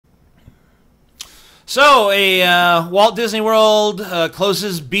So, Walt Disney World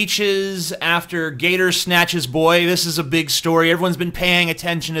closes beaches after Gator snatches boy. This is a big story. Everyone's been paying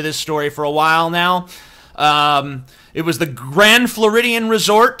attention to this story for a while now. It was the Grand Floridian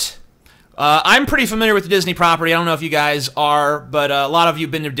Resort. I'm pretty familiar with the Disney property. I don't know if you guys are, but a lot of you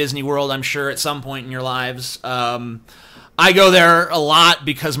have been to Disney World, I'm sure, at some point in your lives. I go there a lot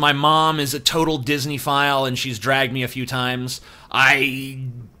because my mom is a total Disney-phile, and she's dragged me a few times. I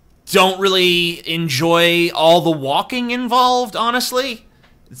don't really enjoy all the walking involved, honestly.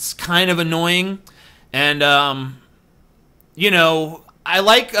 It's kind of annoying. And, you know, I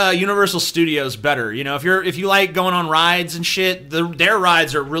like Universal Studios better. You know, if you like going on rides and shit, their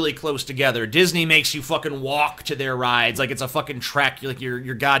rides are really close together. Disney makes you fucking walk to their rides like it's a fucking trek, like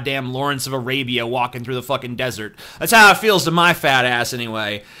you're goddamn Lawrence of Arabia walking through the fucking desert. That's how it feels to my fat ass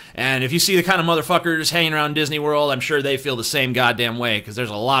anyway. And if you see the kind of motherfuckers hanging around Disney World, I'm sure they feel the same goddamn way, because there's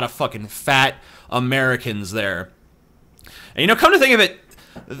a lot of fucking fat Americans there. And, you know, come to think of it,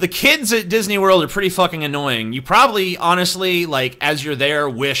 the kids at Disney World are pretty fucking annoying. You probably, honestly, like, as you're there,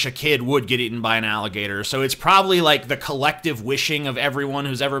 wish a kid would get eaten by an alligator. So it's probably, like, the collective wishing of everyone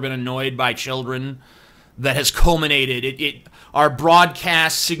who's ever been annoyed by children that has culminated. Our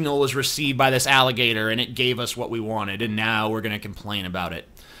broadcast signal was received by this alligator, and it gave us what we wanted, and now we're going to complain about it.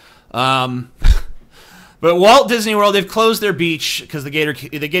 But Walt Disney World, they've closed their beach because the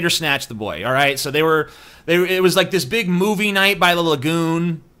gator snatched the boy. All right, so it was like this big movie night by the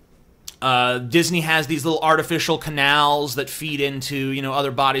lagoon. Disney has these little artificial canals that feed into, you know,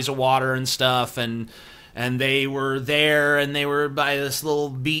 other bodies of water and stuff, and they were there, and they were by this little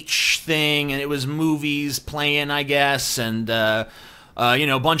beach thing, and it was movies playing, I guess, and you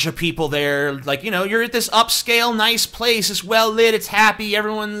know, a bunch of people there, like, you know, you're at this upscale, nice place, it's well lit, it's happy,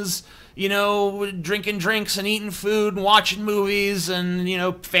 everyone's, you know, drinking drinks and eating food and watching movies, and, you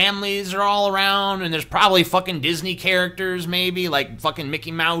know, families are all around, and there's probably fucking Disney characters, maybe, like fucking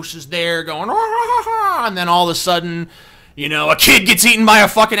Mickey Mouse is there going, ah, and then all of a sudden, you know, a kid gets eaten by a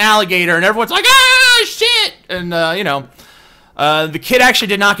fucking alligator, and everyone's like, ah, shit, and, you know, the kid actually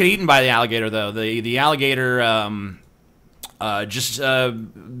did not get eaten by the alligator, though. The alligator,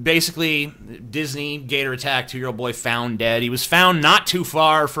 basically, Disney gator attack, 2-year-old boy found dead. He was found not too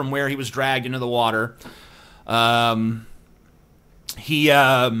far from where he was dragged into the water. He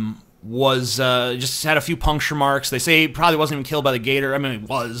was just had a few puncture marks. They say he probably wasn't even killed by the gator. I mean, he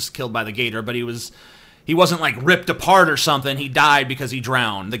was killed by the gator, but he wasn't like ripped apart or something. He died because he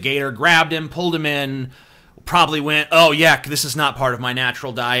drowned. The gator grabbed him, pulled him in, probably went, oh yeah, this is not part of my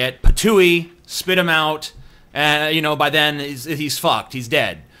natural diet. Patooey, spit him out. And, you know, by then, he's fucked. He's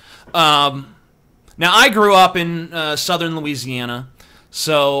dead. Now, I grew up in southern Louisiana,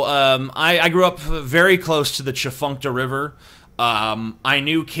 so I grew up very close to the Tchefuncte River. I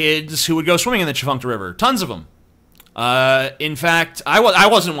knew kids who would go swimming in the Tchefuncte River. Tons of them. In fact, I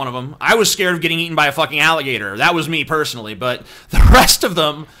wasn't one of them. I was scared of getting eaten by a fucking alligator. That was me, personally. But the rest of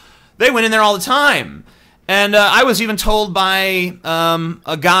them, they went in there all the time. And I was even told by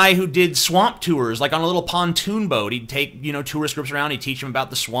a guy who did swamp tours, like on a little pontoon boat. He'd take, you know, tourist groups around. He'd teach them about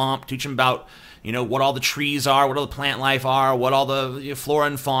the swamp, teach them about, you know, what all the trees are, what all the plant life are, what all the flora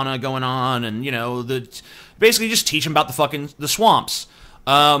and fauna going on, and, you know, basically just teach them about the swamps.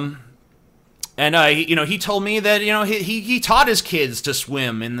 And you know, he told me that, you know, he taught his kids to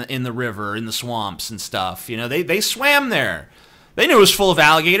swim in the river, in the swamps and stuff. You know, they swam there. They knew it was full of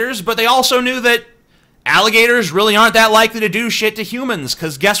alligators, but they also knew that alligators really aren't that likely to do shit to humans,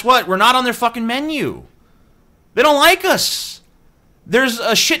 because guess what? We're not on their fucking menu. They don't like us. There's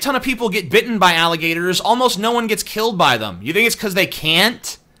a shit ton of people get bitten by alligators. Almost no one gets killed by them. You think it's because they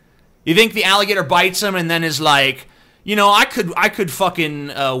can't? You think the alligator bites them and then is like, you know, I could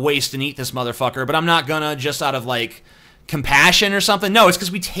fucking waste and eat this motherfucker, but I'm not gonna, just out of, like, compassion or something? No, it's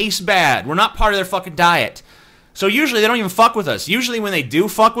because we taste bad. We're not part of their fucking diet. So usually they don't even fuck with us. Usually when they do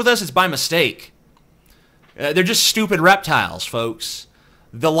fuck with us, it's by mistake. They're just stupid reptiles, folks.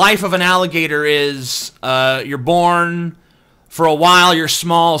 The life of an alligator is, you're born, for a while you're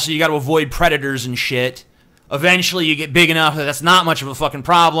small, so you got to avoid predators and shit. Eventually you get big enough that that's not much of a fucking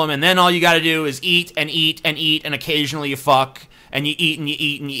problem, and then all you got to do is eat and eat and eat, and occasionally you fuck, and you eat and you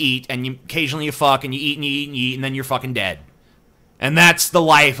eat and you eat, and occasionally you fuck, and you eat and you eat and you eat, and then you're fucking dead. And that's the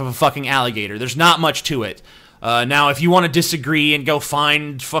life of a fucking alligator. There's not much to it. Now, if you want to disagree and go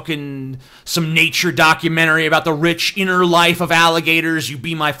find fucking some nature documentary about the rich inner life of alligators, you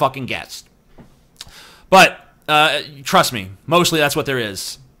be my fucking guest. But, trust me, mostly that's what there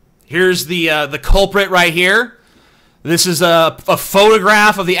is. Here's the culprit right here. This is a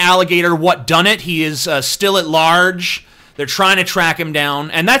photograph of the alligator, what done it. He is still at large. They're trying to track him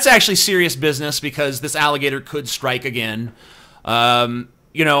down, and that's actually serious business because this alligator could strike again.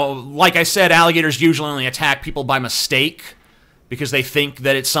 You know, like I said, alligators usually only attack people by mistake because they think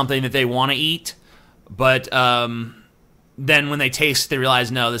that it's something that they want to eat. But then when they taste, they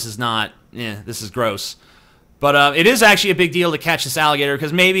realize, no, this is not, this is gross. But it is actually a big deal to catch this alligator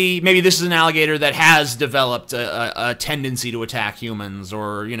because maybe this is an alligator that has developed a tendency to attack humans,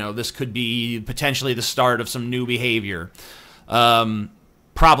 or, you know, this could be potentially the start of some new behavior.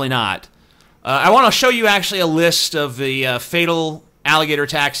 Probably not. I want to show you actually a list of the fatal alligator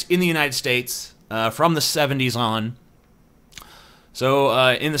attacks in the United States from the 70s on. So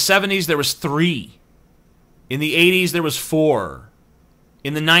in the 70s, there was 3. In the 80s, there was 4.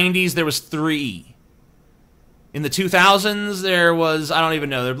 In the 90s, there was 3. In the 2000s, there was, I don't even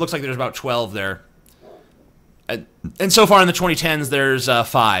know, it looks like there's about 12 there. And so far in the 2010s, there's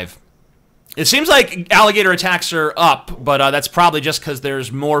 5. It seems like alligator attacks are up, but that's probably just because there's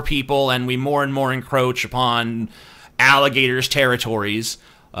more people and we more and more encroach upon alligators' territories.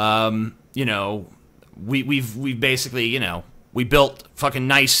 You know, we've basically, you know, we built fucking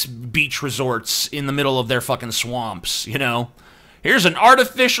nice beach resorts in the middle of their fucking swamps, you know. Here's an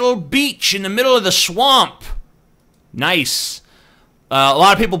artificial beach in the middle of the swamp. Kind A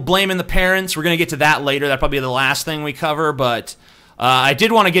lot of people blaming the parents. We're going to get to that later. That'll probably be the last thing we cover, but I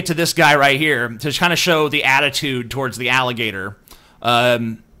did want to get to this guy right here to kind of show the attitude towards the alligator.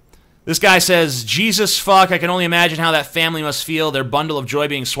 This guy says, Jesus fuck, I can only imagine how that family must feel, their bundle of joy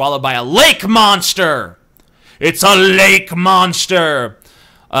being swallowed by a lake monster. It's a lake monster.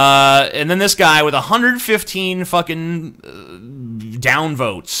 And then this guy with 115 fucking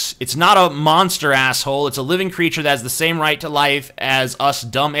downvotes. It's not a monster, asshole. It's a living creature that has the same right to life as us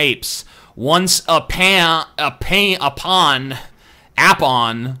dumb apes. Once upon,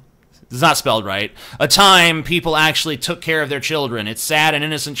 it's not spelled right, a time people actually took care of their children. Its sad and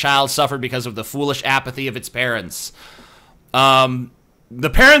innocent child suffered because of the foolish apathy of its parents. The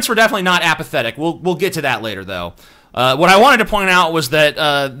parents were definitely not apathetic. We'll get to that later, though. What I wanted to point out was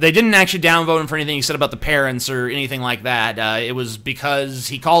that they didn't actually downvote him for anything he said about the parents or anything like that. It was because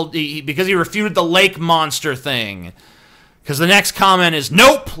because he refuted the lake monster thing. Because the next comment is,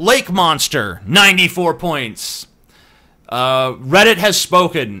 nope, lake monster, 94 points. Reddit has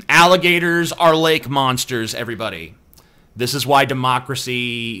spoken. Alligators are lake monsters, everybody. This is why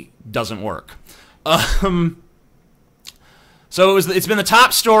democracy doesn't work. So it's been the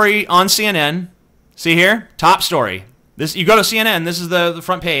top story on CNN. See here? Top story. You go to CNN. This is the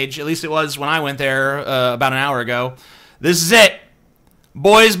front page. At least it was when I went there about an hour ago. This is it.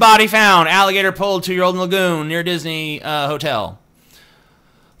 Boy's body found. Alligator pulled 2-year-old in lagoon near Disney hotel.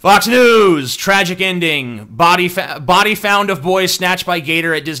 Fox News. Tragic ending. Body found of boy snatched by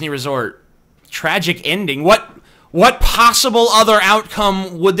gator at Disney resort. Tragic ending. What possible other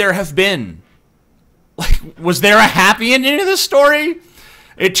outcome would there have been? Like, was there a happy ending to this story?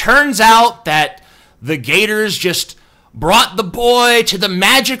 It turns out that the gators just brought the boy to the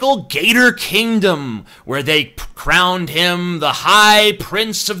magical Gator Kingdom, where they crowned him the High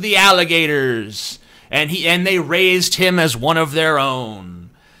Prince of the Alligators, and they raised him as one of their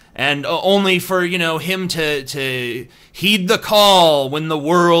own. And only for, you know, him to heed the call when the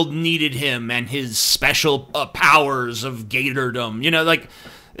world needed him and his special powers of gatordom. You know, like,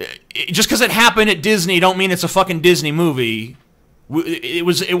 just because it happened at Disney don't mean it's a fucking Disney movie.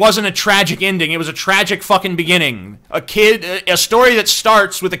 It wasn't a tragic ending. It was a tragic fucking beginning. A story that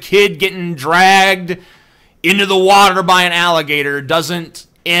starts with a kid getting dragged into the water by an alligator doesn't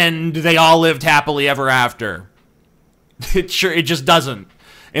end, they all lived happily ever after. It just doesn't.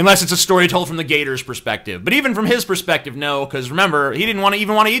 Unless it's a story told from the gator's perspective. But even from his perspective, no, because remember, he didn't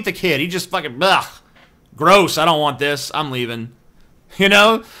even want to eat the kid. He just fucking, ugh, gross, I don't want this, I'm leaving. You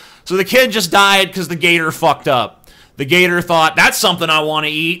know? So the kid just died because the gator fucked up. The gator thought, that's something I want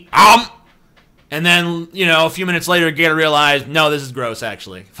to eat. And then, you know, a few minutes later, the gator realized, no, this is gross,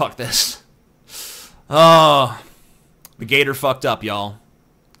 actually. Fuck this. Oh, the gator fucked up, y'all.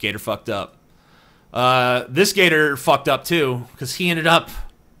 Gator fucked up. This gator fucked up, too, because he ended up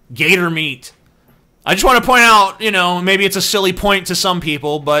gator meat. I just want to point out, you know, maybe it's a silly point to some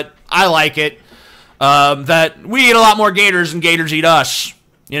people, but I like it, that we eat a lot more gators than gators eat us.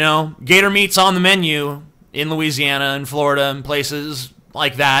 You know, gator meat's on the menu in Louisiana and Florida and places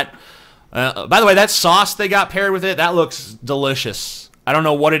like that. By the way, that sauce they got paired with it, that looks delicious. I don't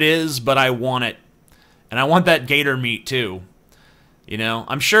know what it is, but I want it. And I want that gator meat, too. You know,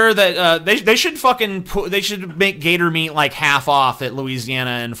 I'm sure that they should make gator meat like half off at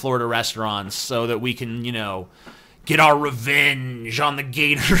Louisiana and Florida restaurants so that we can, you know, get our revenge on the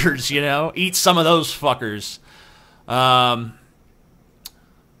gators, you know? Eat some of those fuckers. I'm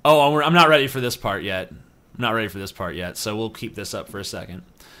not ready for this part yet. So we'll keep this up for a second.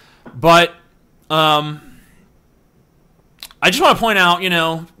 But I just want to point out,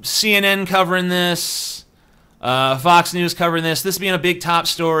 CNN covering this, Fox News covering this being a big top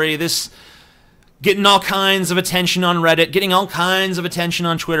story, this getting all kinds of attention on Reddit, getting all kinds of attention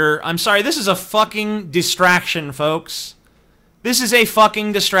on Twitter. I'm sorry, this is a fucking distraction, folks. This is a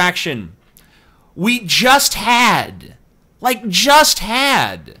fucking distraction. We just had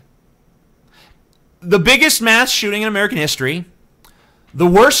the biggest mass shooting in American history, the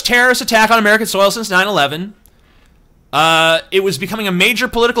worst terrorist attack on American soil since 9/11. It was becoming a major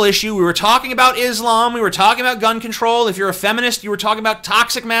political issue. We were talking about Islam. We were talking about gun control. If you're a feminist, you were talking about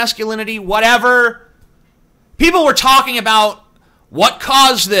toxic masculinity, whatever. People were talking about what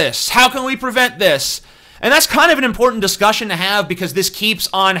caused this. How can we prevent this? And that's kind of an important discussion to have because this keeps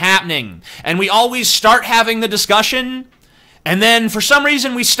on happening. And we always start having the discussion, and then for some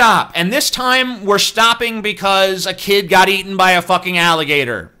reason we stop. And this time we're stopping because a kid got eaten by a fucking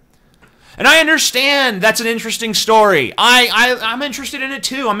alligator. And I understand that's an interesting story. I'm interested in it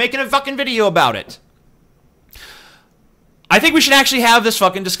too. I'm making a fucking video about it. I think we should actually have this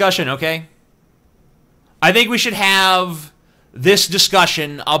fucking discussion, okay? I think we should have this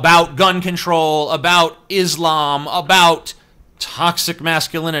discussion about gun control, about Islam, about toxic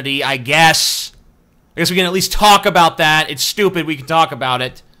masculinity, I guess. I guess we can at least talk about that. It's stupid, we can talk about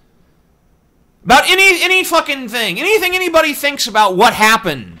it. About any fucking thing. Anything anybody thinks about what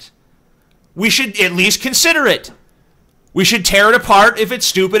happened. We should at least consider it. We should tear it apart if it's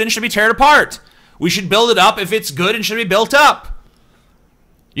stupid and should be torn apart. We should build it up if it's good and should be built up.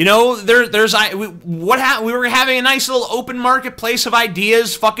 We were having a nice little open marketplace of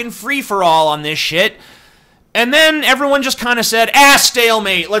ideas, fucking free for all on this shit. And then everyone just kind of said,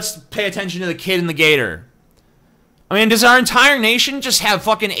 stalemate, let's pay attention to the kid and the gator. I mean, does our entire nation just have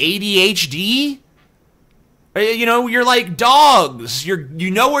fucking ADHD? You're like dogs.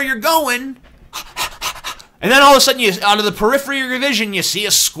 You know where you're going. And then all of a sudden, out of the periphery of your vision, you see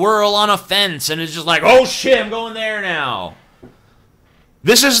a squirrel on a fence, and it's just like, oh shit, I'm going there now.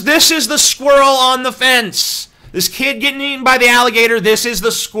 This is the squirrel on the fence. This kid getting eaten by the alligator, this is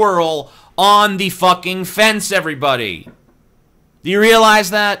the squirrel on the fucking fence, everybody. Do you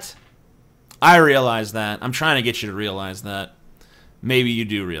realize that? I realize that. I'm trying to get you to realize that. Maybe you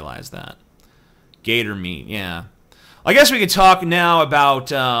do realize that. Gator meat, yeah. I guess we could talk now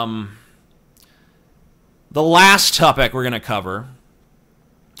about the last topic we're going to cover.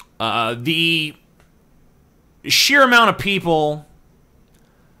 The sheer amount of people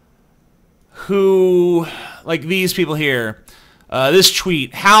who, like these people here, this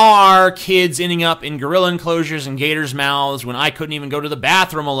tweet, how are kids ending up in gorilla enclosures and gators' mouths when I couldn't even go to the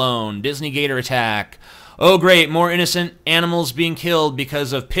bathroom alone? Disney gator attack. Oh, great, more innocent animals being killed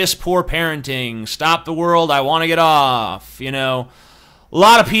because of piss-poor parenting. Stop the world, I want to get off. A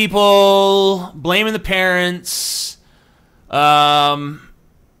lot of people blaming the parents. Sorry,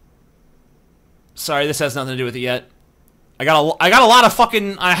 this has nothing to do with it yet. I have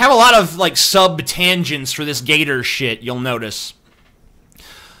a lot of, like, sub-tangents for this gator shit, you'll notice.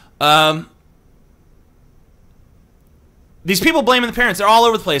 These people blaming the parents, they're all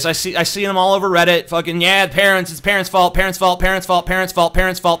over the place. I see them all over Reddit. Fucking, yeah, parents, it's parents' fault, parents' fault, parents' fault, parents' fault,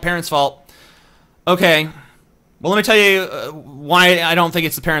 parents' fault, parents' fault. Okay. Well, let me tell you why I don't think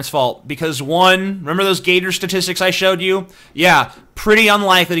it's the parents' fault. Because, one, remember those gator statistics I showed you? Yeah, pretty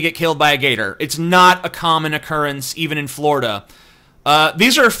unlikely to get killed by a gator. It's not a common occurrence, even in Florida.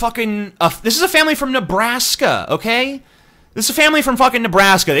 These are fucking... this is a family from Nebraska, okay? This is a family from fucking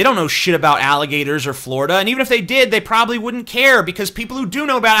Nebraska. They don't know shit about alligators or Florida. And even if they did, they probably wouldn't care. Because people who do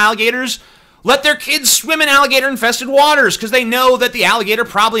know about alligators let their kids swim in alligator-infested waters. Because they know that the alligator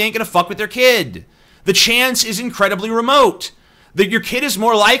probably ain't going to fuck with their kid. The chance is incredibly remote that your kid is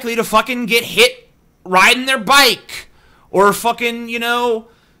more likely to fucking get hit riding their bike or fucking,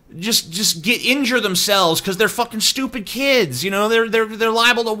 just get injure themselves because they're fucking stupid kids. They're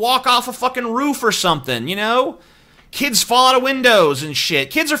liable to walk off a fucking roof or something, Kids fall out of windows and shit.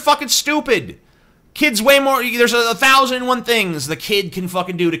 Kids are fucking stupid. Kids way more, there's 1,001 things the kid can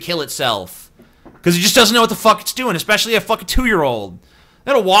fucking do to kill itself. Because he just doesn't know what the fuck it's doing, especially a fucking 2-year-old.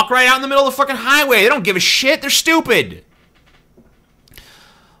 They'll walk right out in the middle of the fucking highway. They don't give a shit. They're stupid.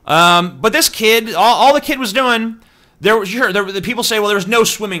 But this kid, all the kid was doing, the people say, well, there was no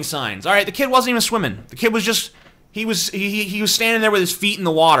swimming signs. All right, the kid wasn't even swimming. The kid was just, he was standing there with his feet in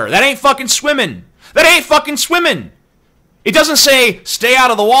the water. That ain't fucking swimming. That ain't fucking swimming. It doesn't say, stay out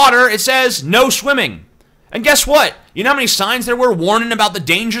of the water. It says, no swimming. And guess what? You know how many signs there were warning about the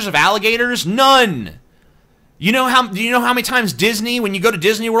dangers of alligators? None. Do you know how many times Disney, when you go to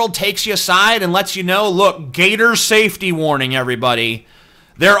Disney World, takes you aside and lets you know, look, gator safety warning, everybody.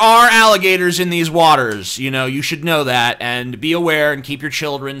 There are alligators in these waters. You should know that and be aware and keep your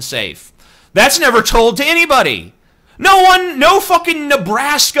children safe. That's never told to anybody. No fucking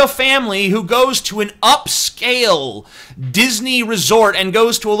Nebraska family who goes to an upscale Disney resort and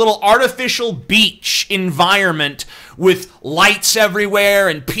goes to a little artificial beach environment with lights everywhere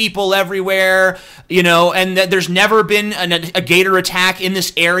and people everywhere, and that there's never been a gator attack in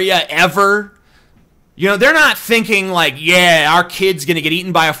this area ever. They're not thinking like, yeah, our kid's gonna get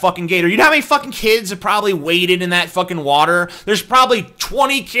eaten by a fucking gator. You know how many fucking kids have probably waded in that fucking water? There's probably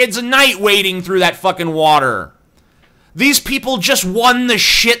 20 kids a night wading through that fucking water. These people just won the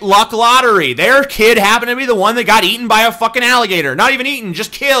shit luck lottery. Their kid happened to be the one that got eaten by a fucking alligator. Not even eaten,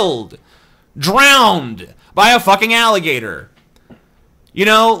 just killed. Drowned by a fucking alligator.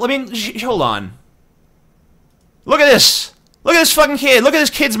 Hold on. Look at this. Look at this fucking kid. Look at this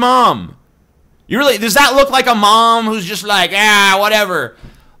kid's mom. Does that look like a mom who's just like, whatever?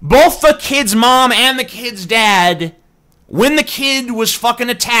 Both the kid's mom and the kid's dad, when the kid was fucking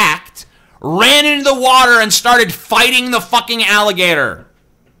attacked, ran into the water and started fighting the fucking alligator.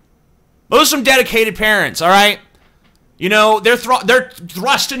 Those are some dedicated parents, all right? They're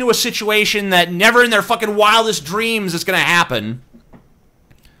thrust into a situation that never in their fucking wildest dreams is going to happen.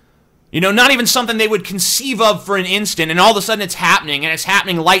 Not even something they would conceive of for an instant, and all of a sudden it's happening, and it's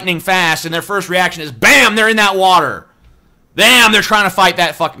happening lightning fast, and their first reaction is, bam, they're in that water. Bam, they're trying to fight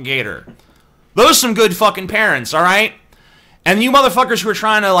that fucking gator. Those are some good fucking parents, all right? And you motherfuckers who are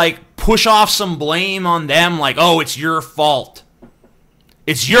trying to, like, push off some blame on them, like, oh, it's your fault.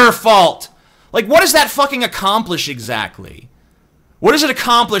 It's your fault. Like, what does that fucking accomplish exactly? What does it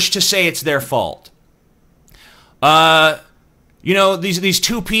accomplish to say it's their fault? These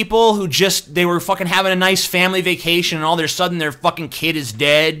two people who they were fucking having a nice family vacation and all of a sudden their fucking kid is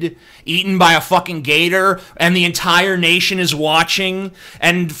dead, eaten by a fucking gator, and the entire nation is watching,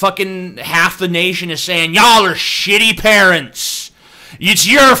 and fucking half the nation is saying, y'all are shitty parents. It's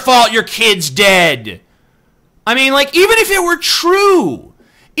your fault your kid's dead. I mean, like, even if it were true,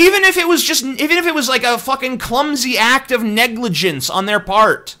 even if it was like a fucking clumsy act of negligence on their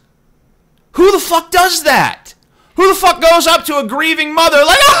part, who the fuck does that? Who the fuck goes up to a grieving mother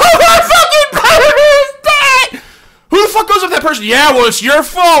like, oh, my fucking brother is dead? Who the fuck goes up to that person? Yeah, well, it's your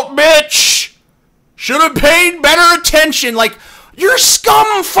fault, bitch. Should have paid better attention. Like, you're a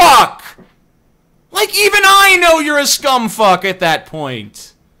scum fuck. Like, even I know you're a scum fuck at that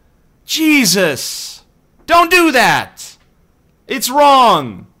point. Jesus. Don't do that. It's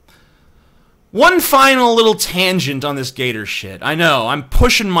wrong. One final little tangent on this gator shit. I know, I'm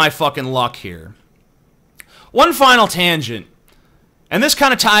pushing my fucking luck here. One final tangent, and this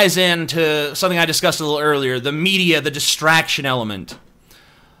kind of ties into something I discussed a little earlier, the media, the distraction element.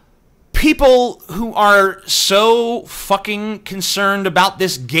 People who are so fucking concerned about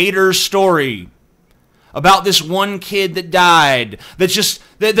this gator story, about this one kid that died, they're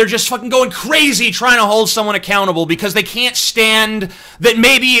just fucking going crazy trying to hold someone accountable because they can't stand that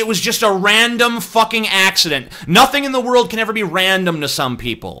maybe it was just a random fucking accident. Nothing in the world can ever be random to some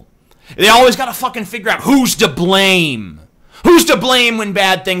people. They always gotta fucking figure out who's to blame. Who's to blame when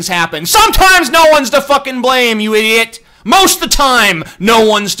bad things happen? Sometimes no one's to fucking blame, you idiot. Most of the time, no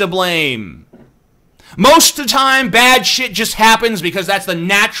one's to blame. Most of the time, bad shit just happens because that's the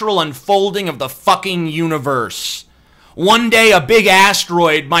natural unfolding of the fucking universe. One day, a big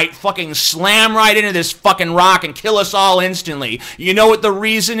asteroid might fucking slam right into this fucking rock and kill us all instantly. You know what the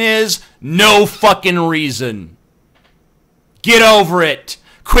reason is? No fucking reason. Get over it.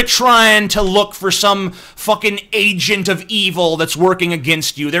 Quit trying to look for some fucking agent of evil that's working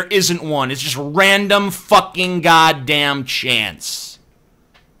against you. There isn't one. It's just random fucking goddamn chance.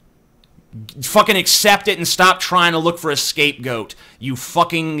 Fucking accept it and stop trying to look for a scapegoat, you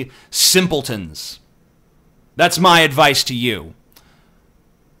fucking simpletons. That's my advice to you.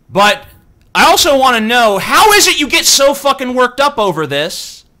 But I also want to know, how is it you get so fucking worked up over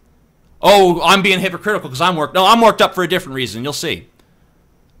this? Oh, I'm being hypocritical because I'm worked. No, I'm worked up for a different reason. You'll see.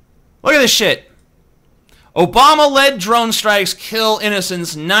 Look at this shit. Obama-led drone strikes kill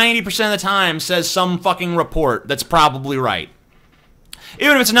innocents 90% of the time, says some fucking report that's probably right.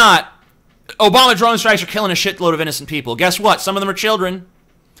 Even if it's not, Obama drone strikes are killing a shitload of innocent people. Guess what? Some of them are children.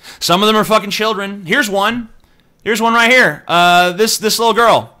 Some of them are fucking children. Here's one. Here's one right here. This little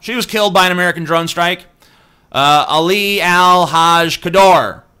girl. She was killed by an American drone strike. Ali Al-Haj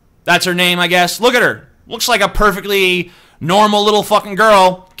Kador. That's her name, I guess. Look at her. Looks like a perfectly normal little fucking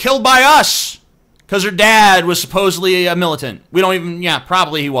girl killed by us because her dad was supposedly a militant. We don't even, yeah,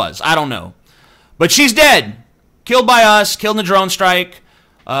 probably he was. I don't know. But she's dead. Killed by us, killed in a drone strike.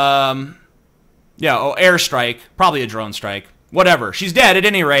 Airstrike. Probably a drone strike. Whatever. She's dead at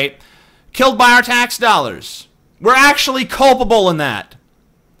any rate. Killed by our tax dollars. We're actually culpable in that.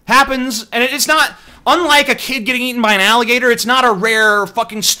 Happens, and it's not, unlike a kid getting eaten by an alligator, it's not a rare,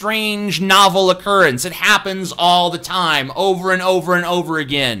 fucking strange, novel occurrence. It happens all the time, over and over and over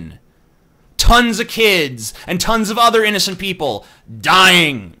again. Tons of kids and tons of other innocent people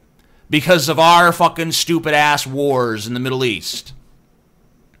dying because of our fucking stupid ass wars in the Middle East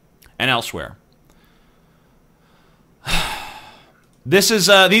and elsewhere. This is,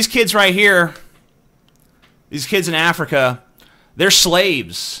 these kids right here, these kids in Africa, they're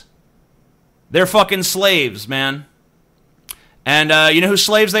slaves. They're fucking slaves, man. And you know whose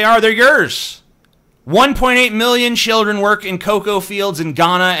slaves they are? They're yours. 1.8 million children work in cocoa fields in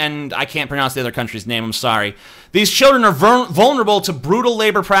Ghana, and I can't pronounce the other country's name, I'm sorry. These children are vulnerable to brutal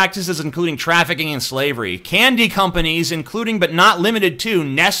labor practices, including trafficking and slavery. Candy companies, including but not limited to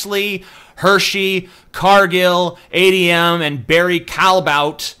Nestle, Hershey, Cargill, ADM, and Barry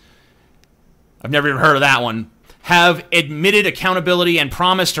Callebaut, I've never even heard of that one, have admitted accountability and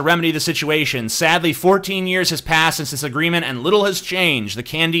promised to remedy the situation. Sadly, 14 years has passed since this agreement and little has changed. The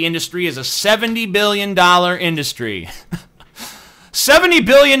candy industry is a $70 billion industry. $70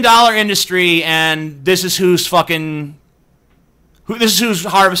 billion industry, and this is who's fucking... this is who's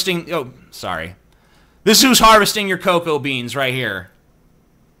harvesting... Oh, sorry. This is who's harvesting your cocoa beans right here.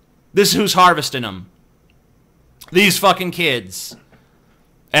 This is who's harvesting them. These fucking kids.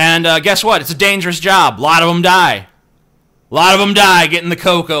 And guess what? It's a dangerous job. A lot of them die. A lot of them die getting the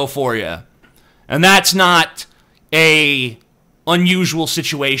cocoa for you. And that's not a unusual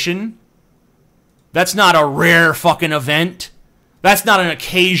situation. That's not a rare fucking event. That's not an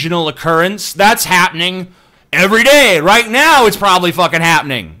occasional occurrence. That's happening every day. Right now, it's probably fucking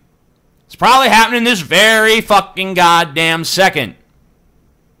happening. It's probably happening this very fucking goddamn second.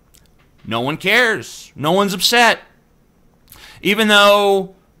 No one cares. No one's upset. Even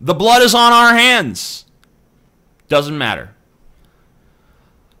though the blood is on our hands. Doesn't matter.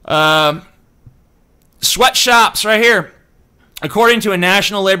 Sweatshops right here. According to a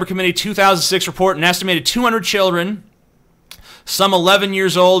National Labor Committee 2006 report, an estimated 200 children, some 11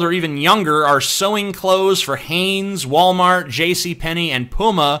 years old or even younger, are sewing clothes for Hanes, Walmart, JCPenney, and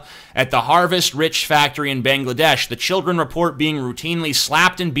Puma at the Harvest Rich factory in Bangladesh. The children report being routinely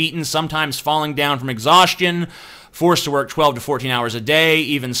slapped and beaten, sometimes falling down from exhaustion, forced to work 12 to 14 hours a day,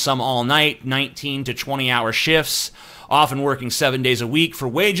 even some all night, 19 to 20-hour shifts, often working 7 days a week for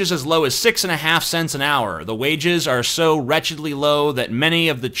wages as low as 6.5 cents an hour. The wages are so wretchedly low that many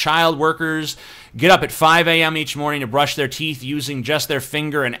of the child workers get up at 5 a.m. each morning to brush their teeth using just their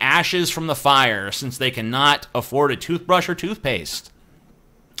finger and ashes from the fire, since they cannot afford a toothbrush or toothpaste.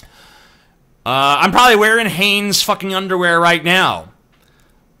 I'm probably wearing Hanes fucking underwear right now.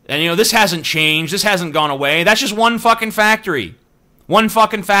 And, you know, this hasn't changed. This hasn't gone away. That's just one fucking factory. One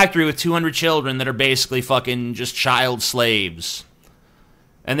fucking factory with 200 children that are basically fucking just child slaves.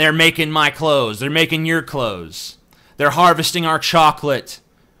 And they're making my clothes. They're making your clothes. They're harvesting our chocolate.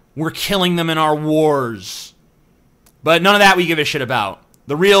 We're killing them in our wars. But none of that we give a shit about.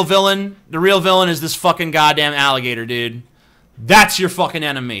 The real villain is this fucking goddamn alligator, dude. That's your fucking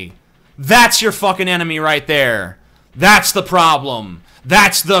enemy. That's your fucking enemy right there. That's the problem.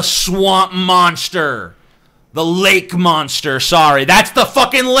 That's the swamp monster. The lake monster, sorry. That's the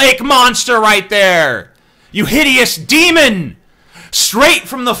fucking lake monster right there. You hideous demon. Straight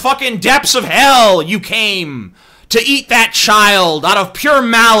from the fucking depths of hell you came to eat that child out of pure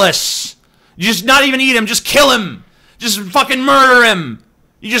malice. You just not even eat him, just kill him. Just fucking murder him.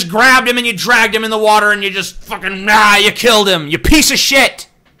 You just grabbed him and you dragged him in the water and you just fucking, you killed him. You piece of shit.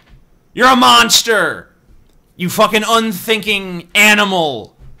 You're a monster. You fucking unthinking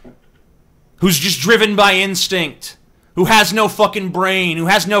animal who's just driven by instinct, who has no fucking brain, who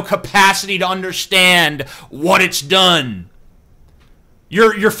has no capacity to understand what it's done.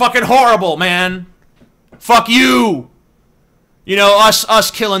 You're fucking horrible, man. Fuck you. You know, us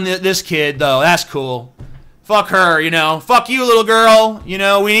killing this kid, though, that's cool. Fuck her, you know. Fuck you, little girl. You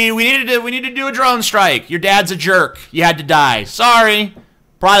know, we need to do a drone strike. Your dad's a jerk. You had to die. Sorry.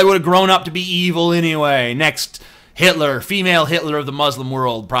 Probably would have grown up to be evil anyway. Next Hitler, female Hitler of the Muslim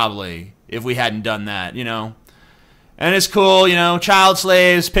world, probably, if we hadn't done that, you know. And it's cool, you know, child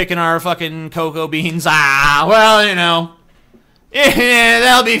slaves picking our fucking cocoa beans. Well, you know,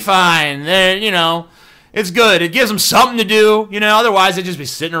 they'll be fine. They're, you know, it's good. It gives them something to do, you know. Otherwise, they'd just be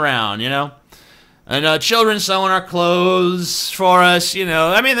sitting around, you know. And children sewing our clothes for us, you know.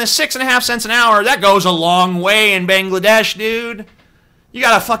 I mean, the 6.5 cents an hour, that goes a long way in Bangladesh, dude. You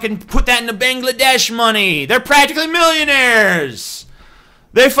gotta fucking put that into Bangladesh money. They're practically millionaires.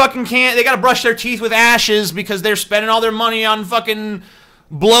 They fucking can't. They gotta brush their teeth with ashes because they're spending all their money on fucking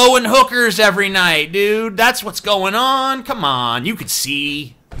blowing hookers every night, dude. That's what's going on. Come on, you could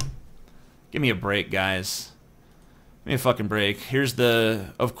see. Give me a break, guys. Give me a fucking break. Here's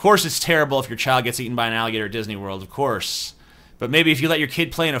the... Of course it's terrible if your child gets eaten by an alligator at Disney World, of course. But maybe if you let your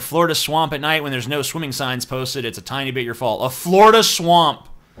kid play in a Florida swamp at night when there's no swimming signs posted, it's a tiny bit your fault. A Florida swamp.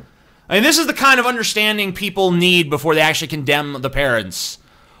 I mean, this is the kind of understanding people need before they actually condemn the parents.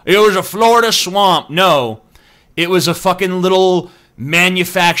 It was a Florida swamp. No. It was a fucking little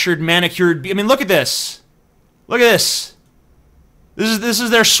manufactured, manicured... I mean, look at this. Look at this. This is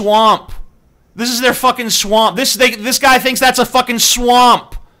their swamp. This is their fucking swamp. This guy thinks that's a fucking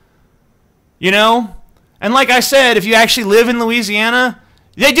swamp. You know? And like I said, if you actually live in Louisiana,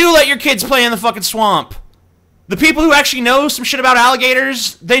 they do let your kids play in the fucking swamp. The people who actually know some shit about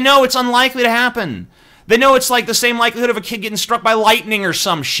alligators, they know it's unlikely to happen. They know it's like the same likelihood of a kid getting struck by lightning or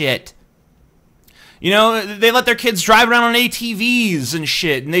some shit. You know, they let their kids drive around on ATVs and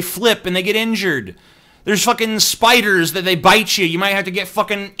shit, and they flip and they get injured. There's fucking spiders that they bite you. You might have to get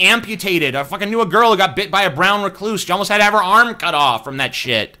fucking amputated. I fucking knew a girl who got bit by a brown recluse. She almost had to have her arm cut off from that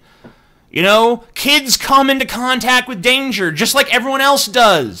shit. You know, kids come into contact with danger just like everyone else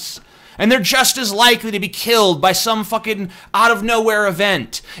does. And they're just as likely to be killed by some fucking out-of-nowhere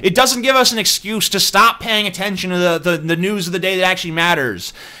event. It doesn't give us an excuse to stop paying attention to the news of the day that actually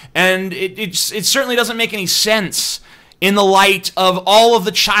matters. And it certainly doesn't make any sense in the light of all of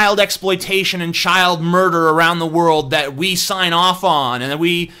the child exploitation and child murder around the world that we sign off on. And that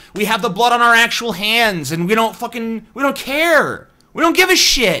we have the blood on our actual hands. And we don't care. We don't give a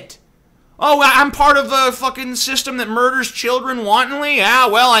shit. Oh, I'm part of a fucking system that murders children wantonly? Ah,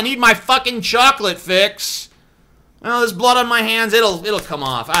 well, I need my fucking chocolate fix. Well, there's blood on my hands. It'll come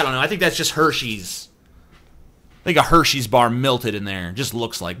off. I don't know. I think that's just Hershey's. I think a Hershey's bar melted in there. It just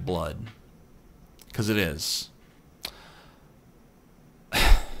looks like blood. Because it is.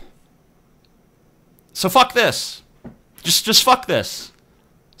 So fuck this. Just fuck this.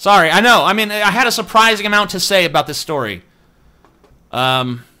 Sorry, I know. I mean, I had a surprising amount to say about this story.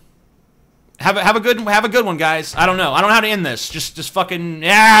 Have a good one, guys. I don't know how to end this. Just fucking,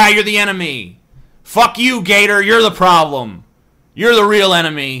 you're the enemy. Fuck you, Gator. You're the problem. You're the real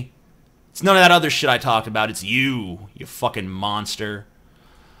enemy. It's none of that other shit I talked about. It's you fucking monster.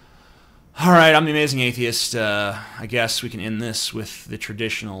 All right, I'm the Amazing Atheist. I guess we can end this with the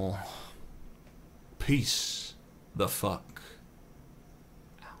traditional peace the fuck.